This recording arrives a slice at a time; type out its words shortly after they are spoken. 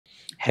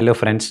Hello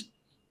friends,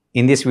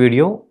 in this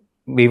video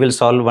we will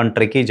solve one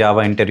tricky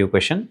Java interview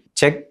question.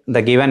 Check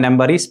the given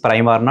number is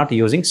prime or not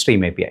using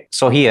Stream API.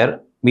 So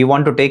here we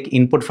want to take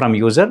input from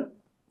user.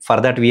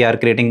 For that we are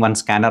creating one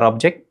scanner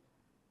object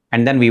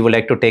and then we would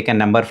like to take a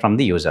number from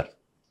the user.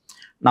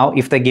 Now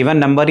if the given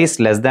number is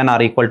less than or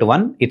equal to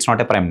 1, it's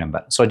not a prime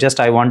number. So just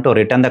I want to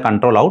return the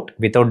control out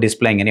without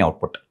displaying any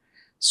output.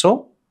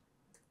 So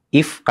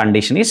if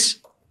condition is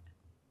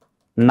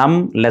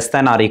num less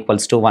than or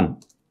equals to 1,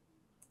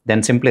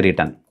 then simply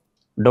return.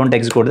 Don't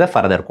execute the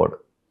further code.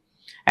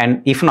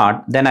 And if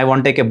not, then I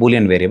want to take a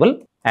boolean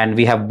variable, and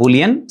we have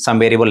boolean, some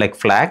variable like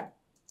flag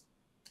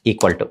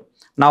equal to.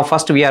 Now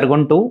first we are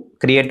going to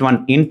create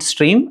one int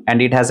stream,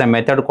 and it has a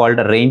method called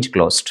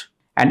rangeClosed,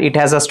 and it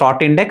has a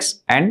start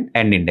index and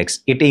end index.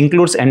 It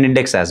includes end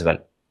index as well.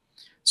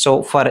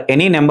 So for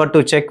any number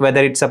to check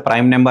whether it's a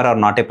prime number or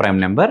not a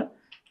prime number,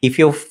 if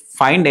you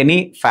find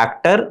any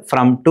factor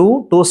from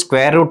 2 to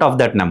square root of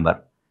that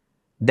number,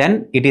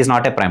 then it is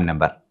not a prime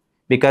number.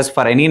 Because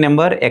for any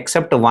number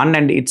except 1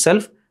 and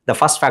itself, the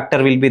first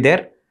factor will be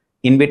there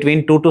in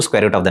between 2 to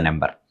square root of the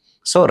number.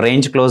 So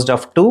range closed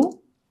of 2,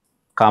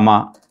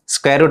 comma,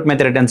 square root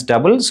method returns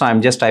double. So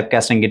I'm just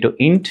typecasting it to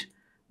int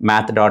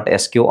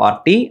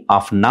Math.sqrt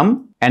of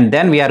num. And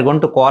then we are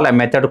going to call a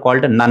method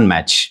called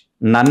noneMatch.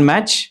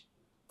 Nonematch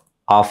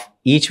of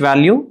each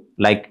value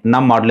like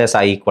num modulus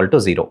I equal to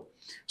 0.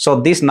 So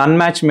this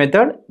nonematch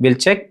method will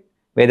check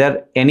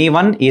whether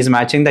anyone is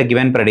matching the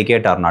given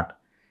predicate or not.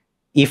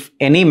 If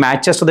any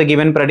matches to the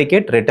given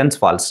predicate, returns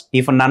false.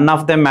 If none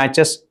of them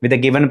matches with the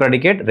given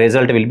predicate,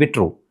 result will be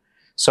true.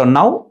 So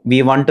now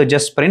we want to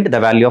just print the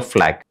value of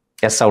flag,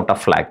 s out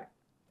of flag.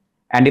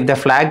 And if the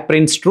flag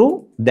prints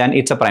true, then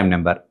it's a prime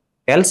number.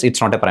 Else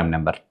it's not a prime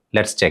number.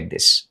 Let's check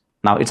this.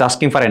 Now it's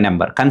asking for a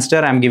number.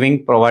 Consider I'm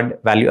giving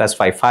provide value as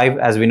 5. 5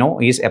 as we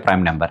know is a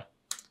prime number.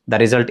 The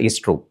result is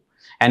true.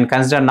 And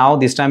consider now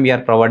this time we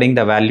are providing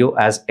the value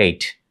as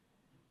 8.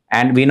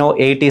 And we know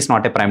 8 is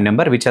not a prime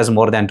number which has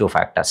more than 2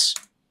 factors.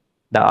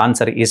 The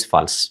answer is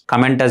false.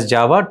 Comment as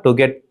Java to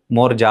get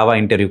more Java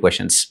interview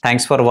questions.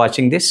 Thanks for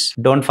watching this.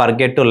 Don't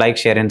forget to like,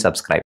 share and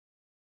subscribe.